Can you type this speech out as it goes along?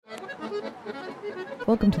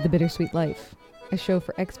Welcome to The Bittersweet Life, a show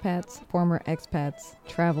for expats, former expats,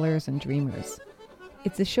 travelers, and dreamers.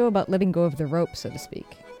 It's a show about letting go of the rope, so to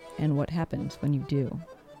speak, and what happens when you do.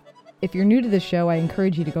 If you're new to the show, I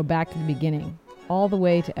encourage you to go back to the beginning, all the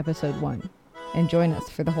way to episode 1, and join us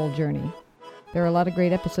for the whole journey. There are a lot of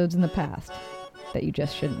great episodes in the past that you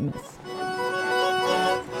just shouldn't miss.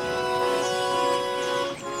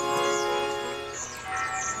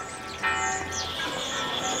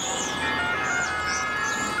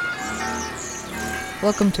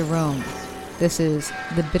 Welcome to Rome. This is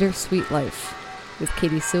The Bittersweet Life with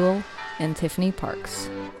Katie Sewell and Tiffany Parks.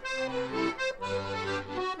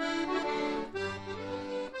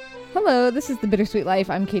 Hello, this is The Bittersweet Life.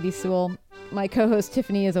 I'm Katie Sewell. My co-host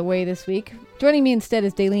Tiffany is away this week. Joining me instead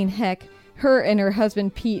is Dalene Heck. Her and her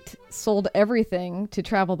husband Pete sold everything to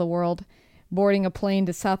travel the world, boarding a plane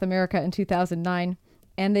to South America in 2009,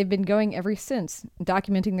 and they've been going ever since,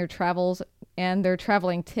 documenting their travels and their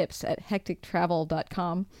traveling tips at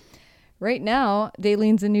hectictravel.com. Right now,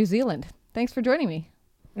 Dalene's in New Zealand. Thanks for joining me.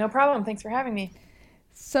 No problem. Thanks for having me.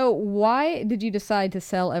 So why did you decide to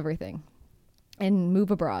sell everything and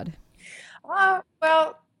move abroad?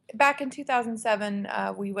 Well, back in 2007,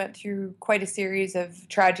 we went through quite a series of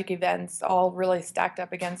tragic events, all really stacked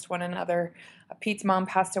up against one another. Pete's mom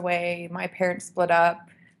passed away. My parents split up.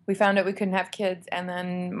 We found out we couldn't have kids, and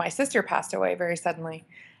then my sister passed away very suddenly.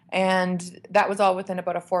 And that was all within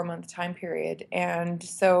about a 4-month time period. And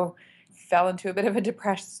so fell into a bit of a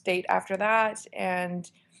depressed state after that.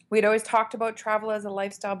 And we'd always talked about travel as a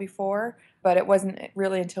lifestyle before, but it wasn't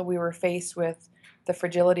really until we were faced with the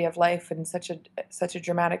fragility of life in such a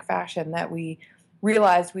dramatic fashion that we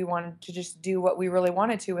realized we wanted to just do what we really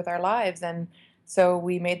wanted to with our lives. And so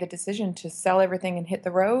we made the decision to sell everything and hit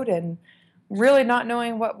the road, and really not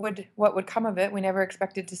knowing what would come of it. We never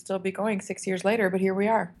expected to still be going 6 years later, but here we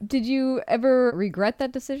are. Did you ever regret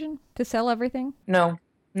that decision to sell everything? No,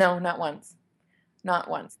 not once. Not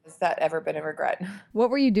once has that ever been a regret. What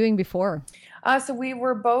were you doing before? So we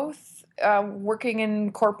were both working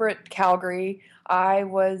in corporate Calgary. I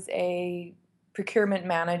was a procurement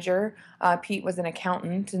manager. Pete was an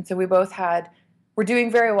accountant. And so we both were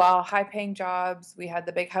doing very well, high-paying jobs. We had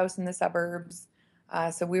the big house in the suburbs.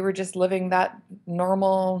 So we were just living that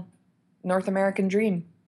normal North American dream.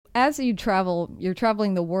 As you travel, you're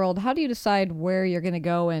traveling the world. How do you decide where you're going to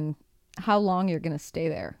go and how long you're going to stay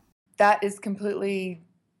there? That is completely,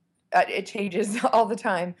 it changes all the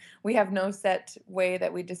time. We have no set way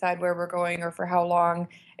that we decide where we're going or for how long.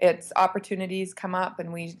 It's opportunities come up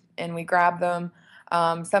and we grab them.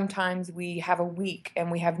 Sometimes we have a week and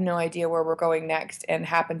we have no idea where we're going next and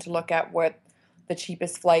happen to look at what the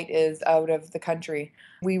cheapest flight is out of the country.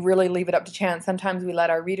 We really leave it up to chance. Sometimes we let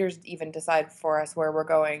our readers even decide for us where we're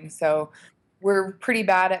going. So we're pretty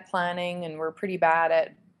bad at planning and we're pretty bad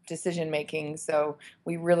at decision making. So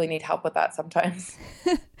we really need help with that sometimes.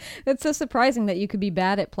 It's so surprising that you could be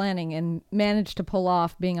bad at planning and manage to pull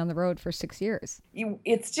off being on the road for 6 years.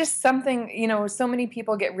 It's just something, so many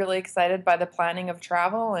people get really excited by the planning of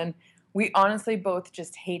travel, and we honestly both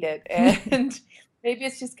just hate it. And maybe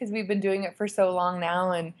it's just because we've been doing it for so long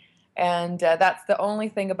now, and that's the only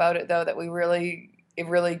thing about it, though, that it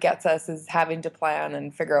really gets us is having to plan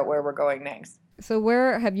and figure out where we're going next. So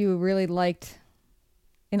where have you really liked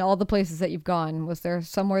in all the places that you've gone? Was there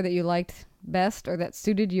somewhere that you liked best or that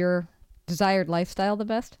suited your desired lifestyle the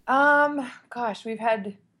best? Gosh, we've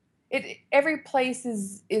had it. Every place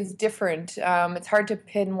is different. It's hard to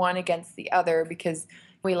pin one against the other because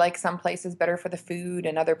we like some places better for the food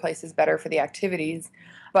and other places better for the activities.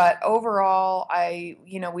 But overall,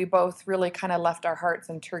 we both really kind of left our hearts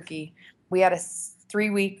in Turkey. We had a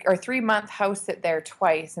 3-month house sit there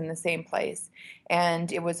twice in the same place.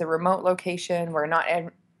 And it was a remote location where not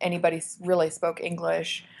anybody really spoke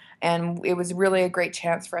English. And it was really a great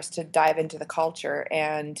chance for us to dive into the culture.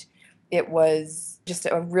 And it was just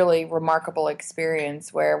a really remarkable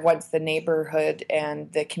experience where once the neighborhood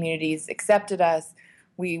and the communities accepted us,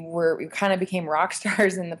 we kind of became rock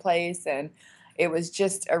stars in the place, and it was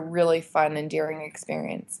just a really fun, endearing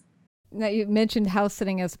experience. Now, you mentioned house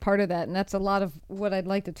sitting as part of that, and that's a lot of what I'd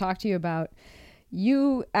like to talk to you about.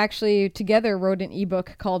 You actually together wrote an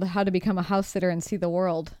ebook called How to Become a House Sitter and See the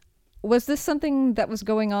World. Was this something that was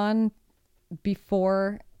going on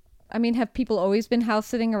before? I mean, have people always been house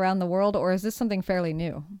sitting around the world, or is this something fairly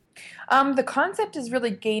new? The concept is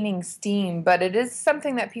really gaining steam, but it is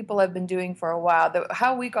something that people have been doing for a while.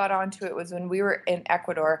 How we got onto it was when we were in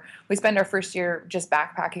Ecuador. We spent our first year just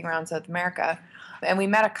backpacking around South America, and we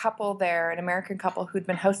met a couple there, an American couple who'd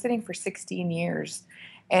been house sitting for 16 years.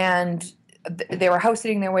 And they were house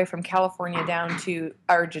sitting their way from California down to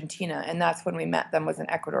Argentina, and that's when we met them, was in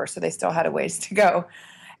Ecuador, so they still had a ways to go.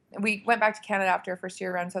 We went back to Canada after our first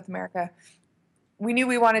year around South America. We knew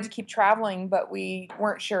we wanted to keep traveling, but we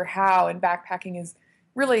weren't sure how, and backpacking is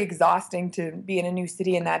really exhausting to be in a new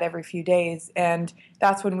city in that every few days. And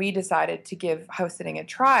that's when we decided to give house sitting a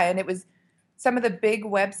try. And it was some of the big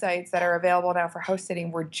websites that are available now for house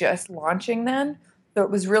sitting were just launching then. So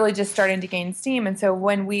it was really just starting to gain steam. And so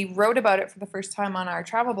when we wrote about it for the first time on our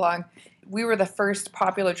travel blog, we were the first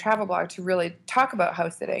popular travel blog to really talk about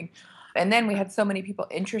house sitting. And then we had so many people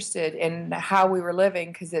interested in how we were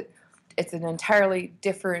living, because it's an entirely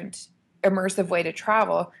different immersive way to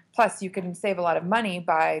travel. Plus, you can save a lot of money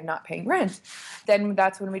by not paying rent. Then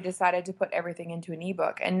that's when we decided to put everything into an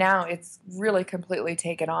ebook. And now it's really completely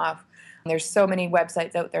taken off. There's so many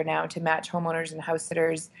websites out there now to match homeowners and house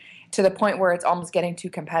sitters, to the point where it's almost getting too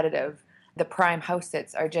competitive. The prime house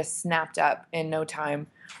sits are just snapped up in no time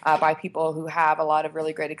by people who have a lot of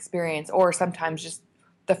really great experience, or sometimes just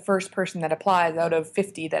the first person that applies out of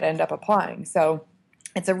 50 that end up applying. So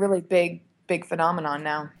it's a really big phenomenon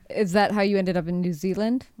now. Is that how you ended up in New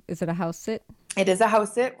Zealand? Is it a house sit? It is a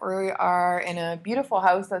house sit. We are in a beautiful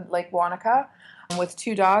house at Lake Wanaka with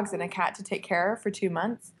 2 dogs and a cat to take care of for 2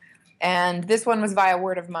 months. And this one was via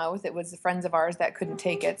word of mouth. It was friends of ours that couldn't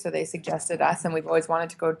take it, so they suggested us, and we've always wanted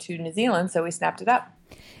to go to New Zealand, so we snapped it up.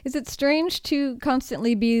 Is it strange to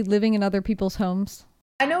constantly be living in other people's homes?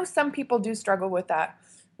 I know some people do struggle with that.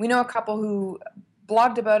 We know a couple who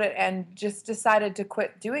blogged about it and just decided to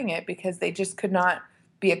quit doing it because they just could not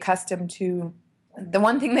be accustomed to. The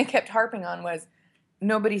one thing they kept harping on was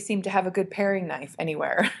nobody seemed to have a good paring knife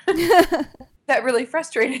anywhere. That really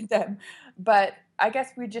frustrated them. But I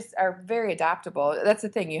guess we just are very adaptable. That's the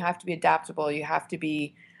thing. You have to be adaptable. You have to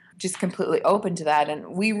be just completely open to that.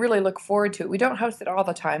 And we really look forward to it. We don't host it all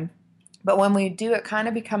the time, but when we do, it kind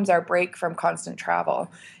of becomes our break from constant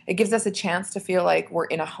travel. It gives us a chance to feel like we're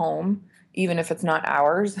in a home, even if it's not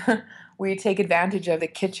ours. We take advantage of the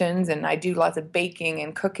kitchens, and I do lots of baking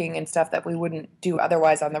and cooking and stuff that we wouldn't do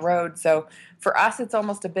otherwise on the road. So for us, it's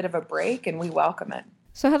almost a bit of a break, and we welcome it.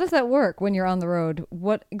 So how does that work when you're on the road?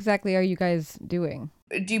 What exactly are you guys doing?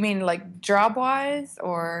 Do you mean like job-wise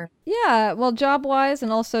or? Yeah, well, job-wise,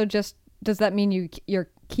 and also just, does that mean you're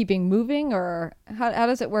keeping moving, or how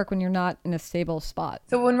does it work when you're not in a stable spot?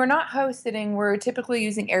 So when we're not house sitting, we're typically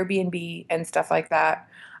using Airbnb and stuff like that.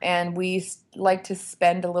 And we like to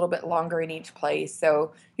spend a little bit longer in each place.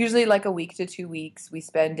 So usually like a week to 2 weeks we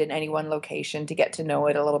spend in any one location to get to know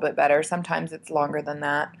it a little bit better. Sometimes it's longer than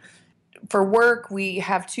that. For work, we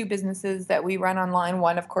have 2 businesses that we run online.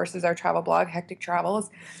 One, of course, is our travel blog, Hectic Travels.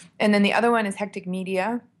 And then the other one is Hectic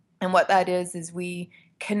Media. And what that is we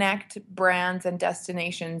connect brands and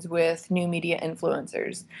destinations with new media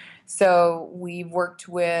influencers. So we've worked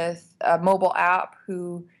with a mobile app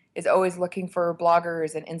who is always looking for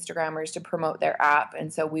bloggers and Instagrammers to promote their app.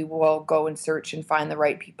 And so we will go and search and find the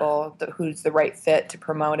right people, who's the right fit to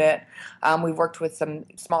promote it. We've worked with some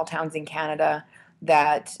small towns in Canada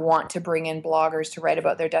that want to bring in bloggers to write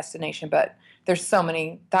about their destination, but there's so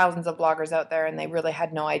many thousands of bloggers out there and they really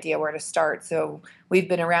had no idea where to start. So we've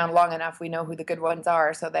been around long enough, we know who the good ones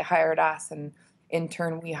are, so they hired us, and in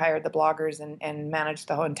turn we hired the bloggers and managed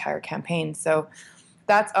the whole entire campaign. So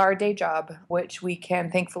that's our day job, which we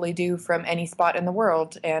can thankfully do from any spot in the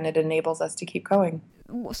world, and it enables us to keep going.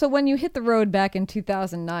 So when you hit the road back in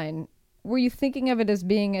 2009, were you thinking of it as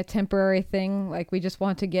being a temporary thing, like we just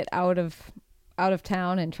want to get out of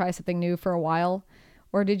town and try something new for a while?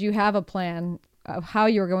 Or did you have a plan of how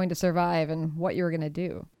you were going to survive and what you were going to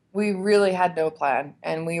do? We really had no plan,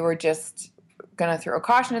 and we were just going to throw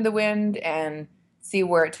caution to the wind and see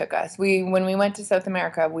where it took us. When we went to South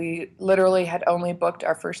America, we literally had only booked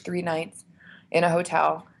our first 3 nights in a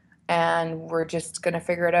hotel, and we're just going to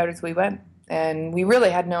figure it out as we went. And we really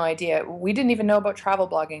had no idea. We didn't even know about travel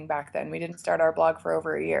blogging back then. We didn't start our blog for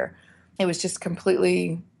over a year. It was just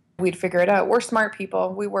completely, we'd figure it out. We're smart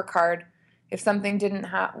people. We work hard. If something didn't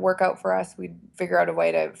work out for us, we'd figure out a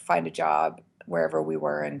way to find a job wherever we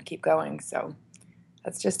were and keep going. So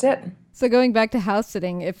that's just it. So going back to house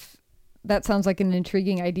sitting, if that sounds like an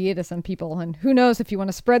intriguing idea to some people, and who knows if you want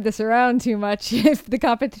to spread this around too much if the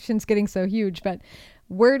competition's getting so huge, but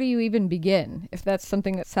where do you even begin if that's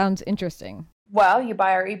something that sounds interesting? Well, you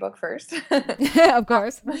buy our ebook first. Yeah, of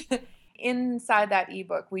course. Inside that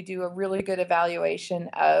ebook, we do a really good evaluation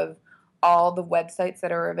of all the websites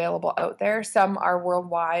that are available out there. Some are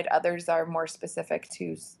worldwide, others are more specific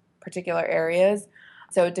to particular areas.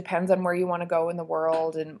 So it depends on where you want to go in the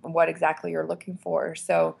world and what exactly you're looking for.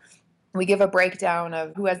 So we give a breakdown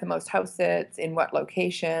of who has the most house sits, in what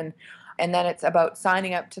location. And then it's about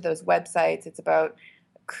signing up to those websites. It's about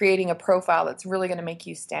creating a profile that's really going to make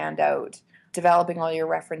you stand out, developing all your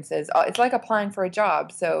references. It's like applying for a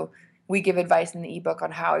job. So we give advice in the ebook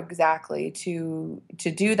on how exactly to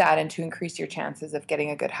do that and to increase your chances of getting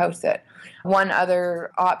a good house sit. One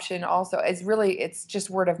other option also is really, it's just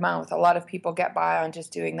word of mouth. A lot of people get by on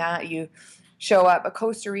just doing that. You show up.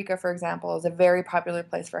 Costa Rica, for example, is a very popular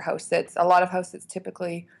place for house sits. A lot of house sits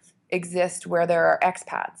typically exist where there are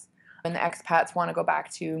expats, and the expats want to go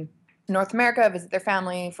back to North America, visit their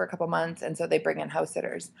family for a couple months, and so they bring in house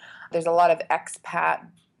sitters. There's a lot of expat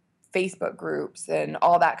Facebook groups and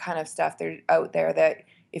all that kind of stuff they're out there that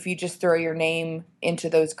if you just throw your name into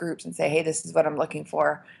those groups and say, hey, this is what I'm looking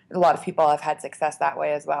for, a lot of people have had success that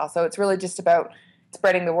way as well. So it's really just about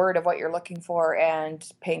spreading the word of what you're looking for and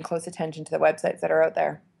paying close attention to the websites that are out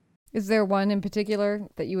there. Is there one in particular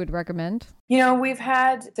that you would recommend? We've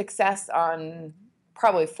had success on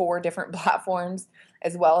probably 4 different platforms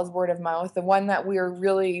as well as word of mouth. The one that we're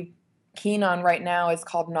really keen on right now is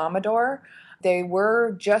called Nomador. They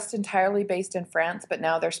were just entirely based in France, but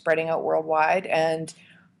now they're spreading out worldwide and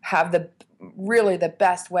have really the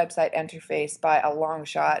best website interface by a long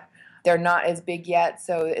shot. They're not as big yet,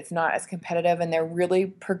 so it's not as competitive, and they're really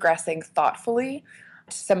progressing thoughtfully.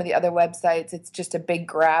 Some of the other websites, it's just a big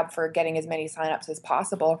grab for getting as many signups as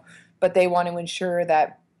possible, but they want to ensure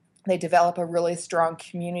that they develop a really strong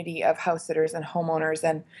community of house sitters and homeowners,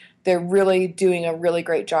 and they're really doing a really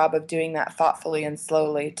great job of doing that thoughtfully and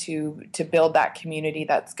slowly to build that community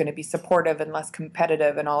that's going to be supportive and less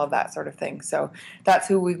competitive and all of that sort of thing. So that's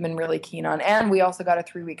who we've been really keen on. And we also got a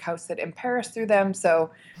 3-week house sit in Paris through them,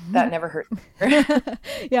 so that never hurt.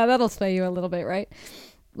 Yeah, that'll sway you a little bit, right?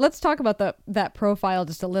 Let's talk about that profile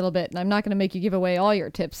just a little bit. And I'm not going to make you give away all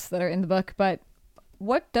your tips that are in the book, but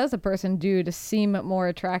what does a person do to seem more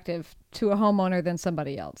attractive to a homeowner than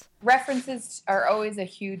somebody else? References are always a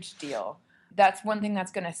huge deal. That's one thing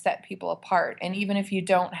that's going to set people apart. And even if you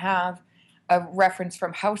don't have a reference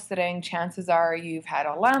from house sitting, chances are you've had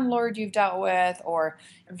a landlord you've dealt with or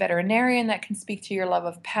a veterinarian that can speak to your love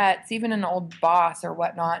of pets, even an old boss or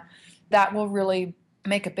whatnot. That will really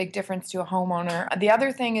make a big difference to a homeowner. The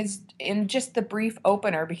other thing is in just the brief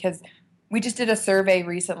opener, because we just did a survey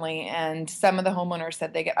recently, and some of the homeowners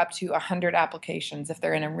said they get up to 100 applications if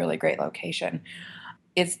they're in a really great location.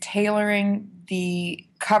 It's tailoring the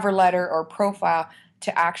cover letter or profile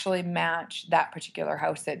to actually match that particular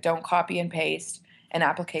house sit. Don't copy and paste an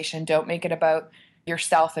application. Don't make it about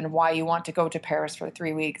yourself and why you want to go to Paris for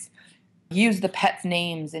 3 weeks. Use the pets'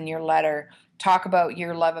 names in your letter. Talk about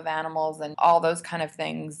your love of animals and all those kind of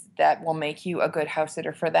things that will make you a good house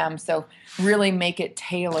sitter for them. So really make it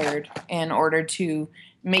tailored in order to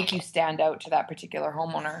make you stand out to that particular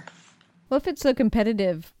homeowner. Well, if it's so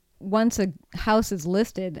competitive, once a house is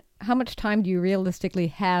listed, how much time do you realistically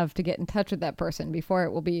have to get in touch with that person before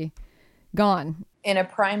it will be gone? In a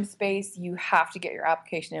prime space, you have to get your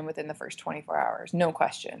application in within the first 24 hours, no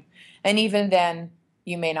question. And even then,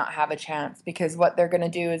 you may not have a chance, because what they're going to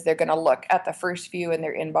do is they're going to look at the first few in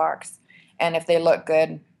their inbox, and if they look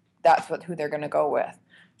good, that's who they're going to go with.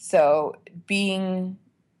 So being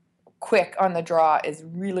quick on the draw is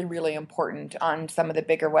really, really important on some of the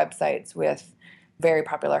bigger websites with very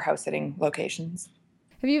popular house sitting locations.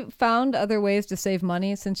 Have you found other ways to save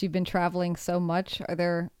money since you've been traveling so much? Are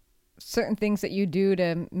there certain things that you do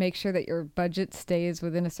to make sure that your budget stays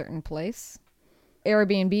within a certain place?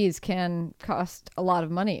 Airbnbs can cost a lot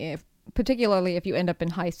of money, particularly if you end up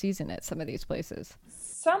in high season at some of these places.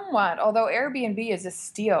 Somewhat, although Airbnb is a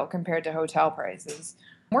steal compared to hotel prices.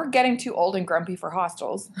 We're getting too old and grumpy for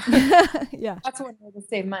hostels. Yeah. That's one way to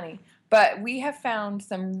save money. But we have found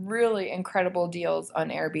some really incredible deals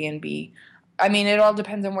on Airbnb. I mean, it all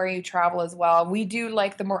depends on where you travel as well. We do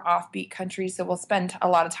like the more offbeat countries, so we'll spend a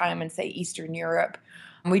lot of time in, say, Eastern Europe.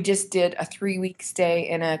 We just did a 3-week stay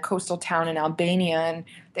in a coastal town in Albania, and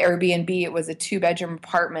the Airbnb, it was a 2-bedroom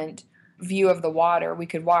apartment, view of the water. We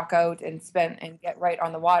could walk out and get right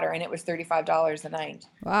on the water, and it was $35 a night.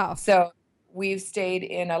 Wow. So we've stayed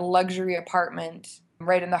in a luxury apartment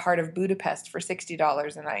right in the heart of Budapest for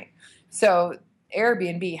 $60 a night. So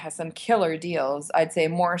Airbnb has some killer deals, I'd say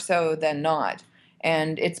more so than not.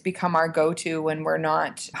 And it's become our go-to when we're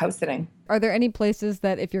not house sitting. Are there any places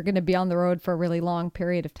that if you're going to be on the road for a really long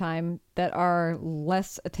period of time that are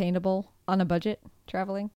less attainable on a budget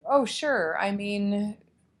traveling? Oh, sure. I mean,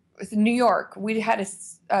 New York, we had a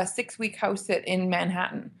 6-week house sit in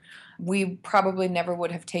Manhattan. We probably never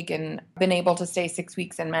would have been able to stay 6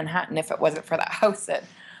 weeks in Manhattan if it wasn't for that house sit.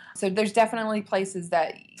 So there's definitely places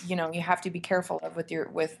that, you have to be careful of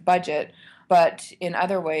with budget, but in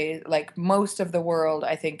other ways, like most of the world,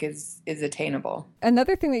 I think is attainable.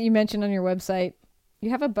 Another thing that you mentioned on your website, you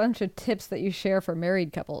have a bunch of tips that you share for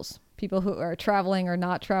married couples, people who are traveling or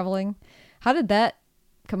not traveling. How did that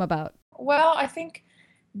come about? Well, I think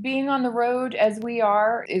being on the road as we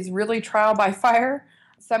are is really trial by fire.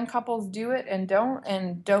 Some couples do it and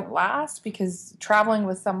don't last because traveling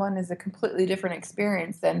with someone is a completely different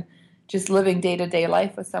experience than just living day-to-day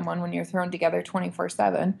life with someone when you're thrown together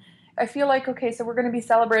 24/7. I feel like, okay, so we're going to be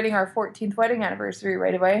celebrating our 14th wedding anniversary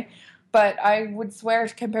right away, but I would swear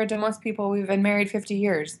compared to most people, we've been married 50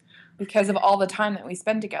 years because of all the time that we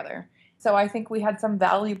spend together. So I think we had some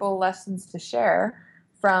valuable lessons to share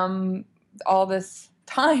from all this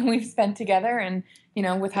time we've spent together and,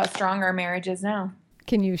 with how strong our marriage is now.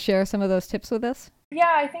 Can you share some of those tips with us?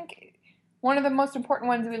 Yeah, I think one of the most important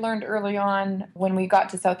ones we learned early on when we got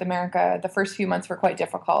to South America, the first few months were quite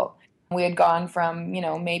difficult. We had gone from,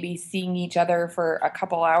 maybe seeing each other for a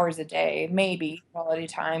couple hours a day, maybe quality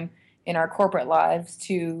time in our corporate lives,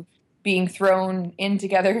 to being thrown in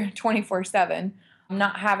together 24/7,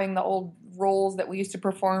 not having the old roles that we used to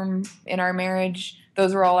perform in our marriage.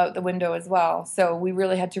 Those were all out the window as well. So we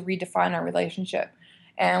really had to redefine our relationship.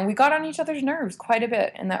 And we got on each other's nerves quite a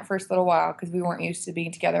bit in that first little while because we weren't used to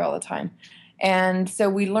being together all the time. And so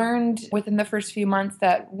we learned within the first few months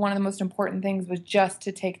that one of the most important things was just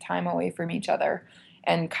to take time away from each other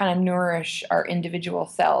and kind of nourish our individual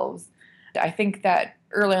selves. I think that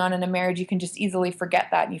early on in a marriage, you can just easily forget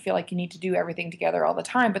that and you feel like you need to do everything together all the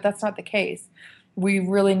time, but that's not the case. We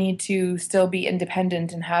really need to still be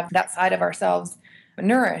independent and have that side of ourselves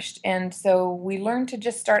nourished. And so we learned to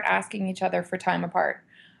just start asking each other for time apart.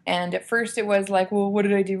 And at first it was like, well, what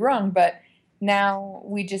did I do wrong? But now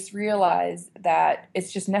we just realize that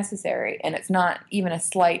it's just necessary and it's not even a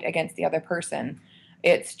slight against the other person.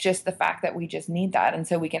 It's just the fact that we just need that. And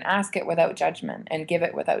so we can ask it without judgment and give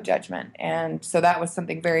it without judgment. And so that was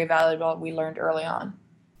something very valuable we learned early on.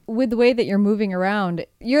 With the way that you're moving around,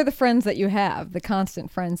 you're the friends that you have, the constant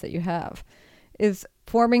friends that you have. Is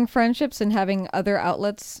forming friendships and having other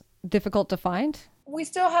outlets difficult to find? We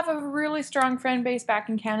still have a really strong friend base back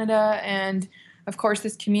in Canada, and of course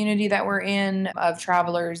this community that we're in of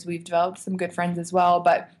travelers, we've developed some good friends as well.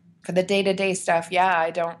 But for the day-to-day stuff, yeah,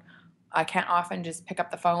 I can't often just pick up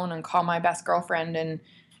the phone and call my best girlfriend and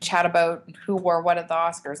chat about who wore what at the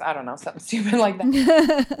Oscars. I don't know, something stupid like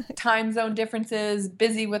that. Time zone differences,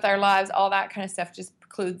 busy with our lives, all that kind of stuff just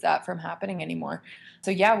precludes that from happening anymore. So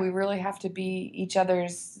yeah, we really have to be each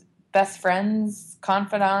other's best friends,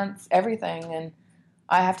 confidants, everything. And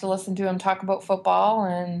I have to listen to him talk about football,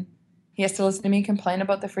 and he has to listen to me complain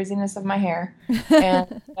about the frizziness of my hair.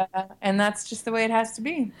 And that's just the way it has to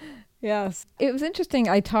be. Yes. It was interesting.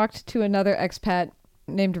 I talked to another expat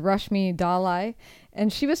named Rashmi Dalai,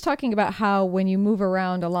 and she was talking about how when you move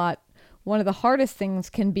around a lot, one of the hardest things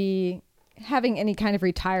can be having any kind of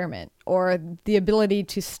retirement or the ability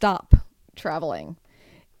to stop traveling.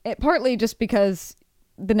 Partly just because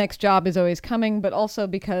the next job is always coming, but also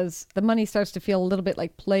because the money starts to feel a little bit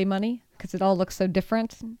like play money because it all looks so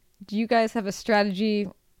different. Do you guys have a strategy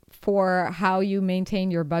for how you maintain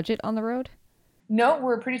your budget on the road? No,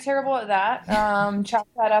 we're pretty terrible at that. Chalk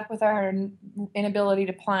that up with our inability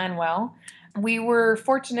to plan well. We were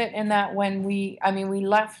fortunate in that when we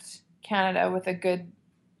left Canada with a good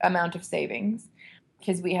amount of savings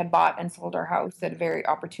because we had bought and sold our house at a very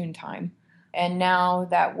opportune time. And now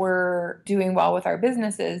that we're doing well with our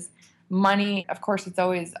businesses, money, of course, it's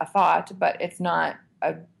always a thought, but it's not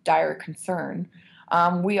a dire concern.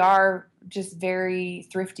 We are just very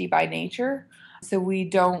thrifty by nature. So we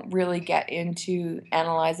don't really get into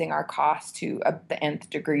analyzing our costs to the nth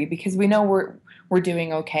degree because we know we're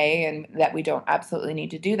doing okay and that we don't absolutely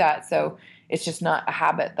need to do that. So it's just not a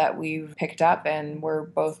habit that we've picked up, and we're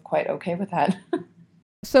both quite okay with that.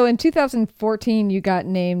 So in 2014, you got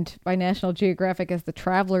named by National Geographic as the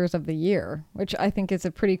Travelers of the Year, which I think is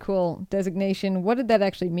a pretty cool designation. What did that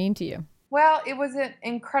actually mean to you? Well, it was an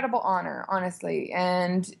incredible honor, honestly,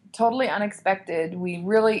 and totally unexpected. We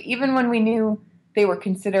really, even when we knew they were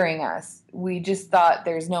considering us, we just thought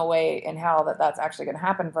there's no way in hell that that's actually going to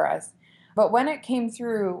happen for us. But when it came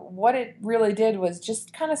through, what it really did was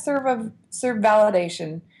just kind of serve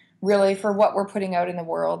validation, really, for what we're putting out in the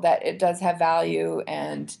world, that it does have value.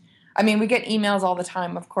 And I mean, we get emails all the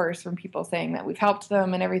time, of course, from people saying that we've helped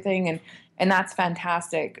them and everything. And that's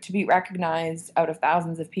fantastic. To be recognized out of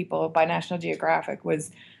thousands of people by National Geographic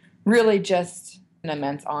was really just an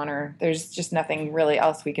immense honor. There's just nothing really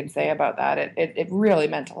else we can say about that. It really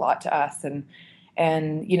meant a lot to us.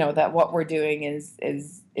 and that what we're doing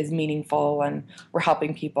is meaningful, and we're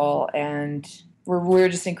helping people, and we're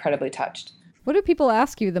just incredibly touched. What do people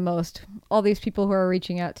ask you the most? All these people who are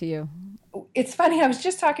reaching out to you. It's funny. I was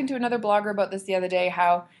just talking to another blogger about this the other day,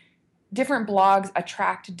 how different blogs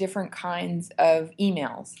attract different kinds of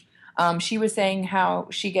emails. She was saying how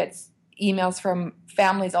she gets emails from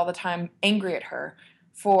families all the time angry at her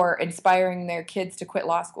for inspiring their kids to quit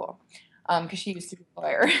law school, because she used to be a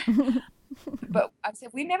lawyer. But I said,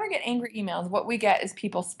 we never get angry emails. What we get is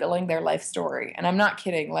people spilling their life story. And I'm not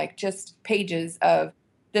kidding, like just pages of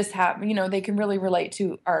this happened. They can really relate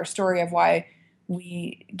to our story of why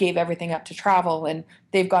we gave everything up to travel. And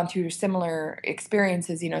they've gone through similar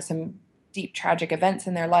experiences, some deep tragic events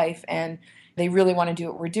in their life. And they really want to do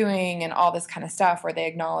what we're doing and all this kind of stuff, where they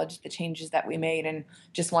acknowledge the changes that we made and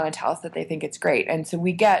just want to tell us that they think it's great. And so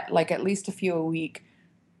we get like at least a few a week,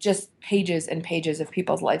 just pages and pages of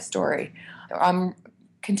people's life story. I'm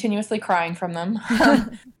continuously crying from them.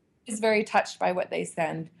 Just very touched by what they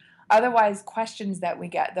send. Otherwise, questions that we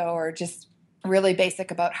get, though, are just really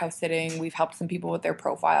basic about house sitting. We've helped some people with their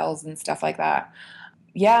profiles and stuff like that.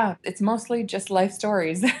 Yeah, it's mostly just life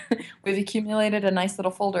stories. We've accumulated a nice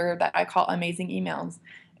little folder that I call Amazing Emails.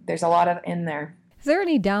 There's a lot of in there. Is there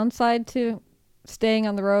any downside to staying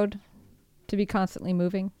on the road? To be constantly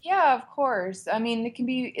moving? Yeah, of course. I mean, it can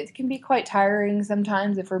be quite tiring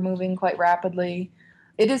sometimes if we're moving quite rapidly.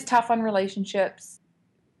 It is tough on relationships,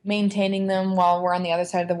 maintaining them while we're on the other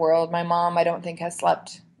side of the world. My mom, I don't think, has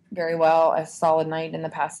slept very well a solid night in the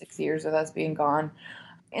past 6 years with us being gone.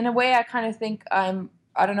 In a way, I kind of think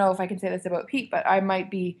I don't know if I can say this about Pete, but I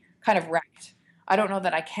might be kind of wrecked. I don't know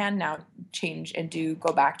that I can now change and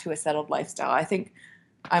go back to a settled lifestyle. I think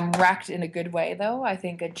I'm wrecked in a good way, though. I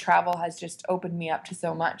think travel has just opened me up to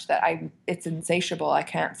so much that it's insatiable. I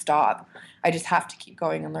can't stop. I just have to keep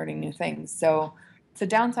going and learning new things. So it's a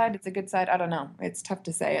downside. It's a good side. I don't know. It's tough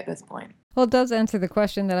to say at this point. Well, it does answer the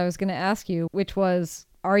question that I was going to ask you, which was,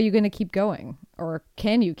 are you going to keep going, or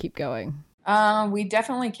can you keep going? We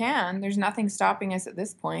definitely can. There's nothing stopping us at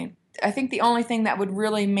this point. I think the only thing that would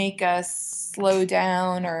really make us slow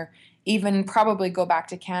down or even probably go back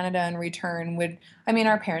to Canada and return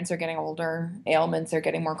our parents are getting older, ailments are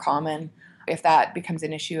getting more common. If that becomes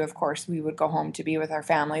an issue, of course, we would go home to be with our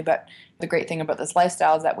family. But the great thing about this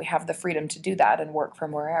lifestyle is that we have the freedom to do that and work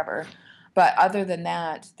from wherever. But other than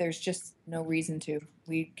that, there's just no reason to.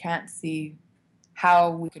 We can't see how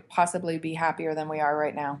we could possibly be happier than we are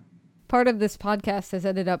right now. Part of this podcast has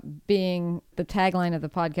ended up being, the tagline of the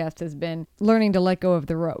podcast has been learning to let go of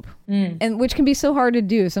the rope. And which can be so hard to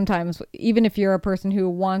do sometimes, even if you're a person who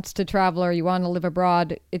wants to travel or you want to live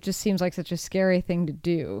abroad. It just seems like such a scary thing to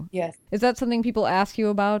do. Yes. Is that something people ask you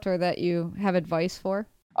about or that you have advice for?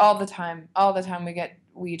 All the time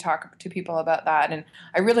we talk to people about that, and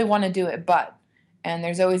I really want to do it, and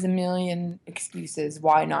there's always a million excuses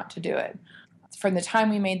why not to do it. From the time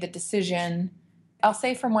we made the decision, I'll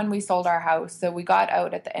say from when we sold our house. So we got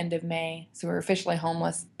out at the end of May. So we were officially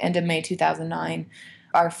homeless end of May 2009.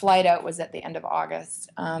 Our flight out was at the end of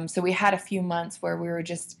August. So we had a few months where we were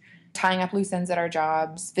just tying up loose ends at our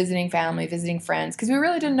jobs, visiting family, visiting friends, because we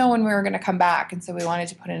really didn't know when we were going to come back. And so we wanted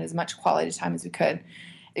to put in as much quality time as we could.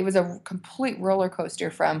 It was a complete roller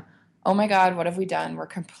coaster from, oh my God, what have we done? We're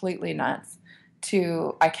completely nuts,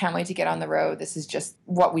 to I can't wait to get on the road. This is just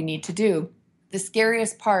what we need to do. The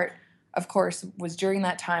scariest part, of course, was during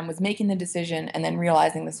that time was making the decision and then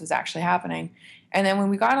realizing this was actually happening. And then when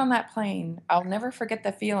we got on that plane, I'll never forget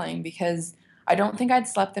the feeling, because I don't think I'd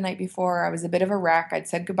slept the night before. I was a bit of a wreck. I'd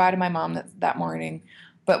said goodbye to my mom that morning.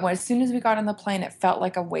 But as soon as we got on the plane, it felt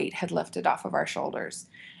like a weight had lifted off of our shoulders.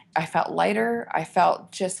 I felt lighter. I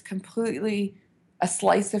felt just completely a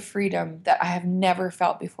slice of freedom that I have never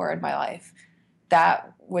felt before in my life.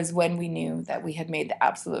 That was when we knew that we had made the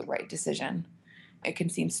absolute right decision. It can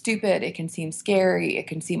seem stupid, it can seem scary, it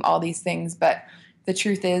can seem all these things, but the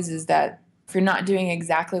truth is that if you're not doing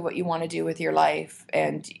exactly what you want to do with your life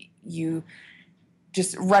and you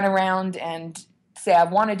just run around and say, I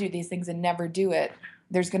want to do these things and never do it,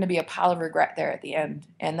 there's going to be a pile of regret there at the end.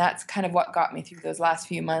 And that's kind of what got me through those last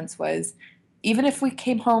few months was, even if we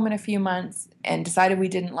came home in a few months and decided we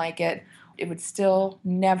didn't like it, it would still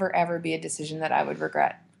never, ever be a decision that I would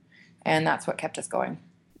regret. And that's what kept us going.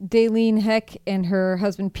 Dalene Heck and her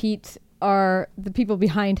husband Pete are the people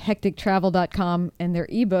behind hectictravel.com, and their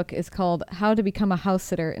ebook is called How to Become a House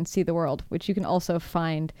Sitter and See the World, which you can also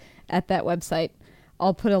find at that website.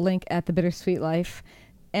 I'll put a link at The Bittersweet Life.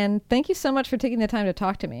 And thank you so much for taking the time to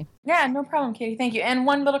talk to me. Yeah, no problem, Katie. Thank you. And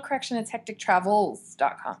one little correction, it's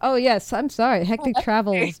hectictravels.com. Oh, yes. I'm sorry.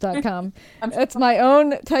 Hectictravels.com. I'm That's my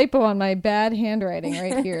own typo on my bad handwriting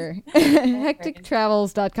right here.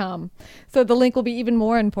 Hectictravels.com. So the link will be even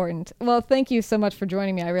more important. Well, thank you so much for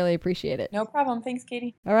joining me. I really appreciate it. No problem. Thanks,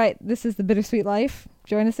 Katie. All right. This is The Bittersweet Life.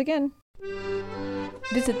 Join us again.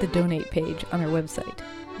 Visit the donate page on our website,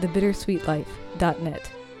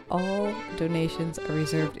 thebittersweetlife.net. All donations are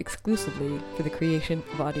reserved exclusively for the creation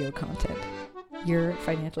of audio content. Your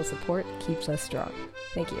financial support keeps us strong.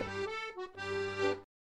 Thank you.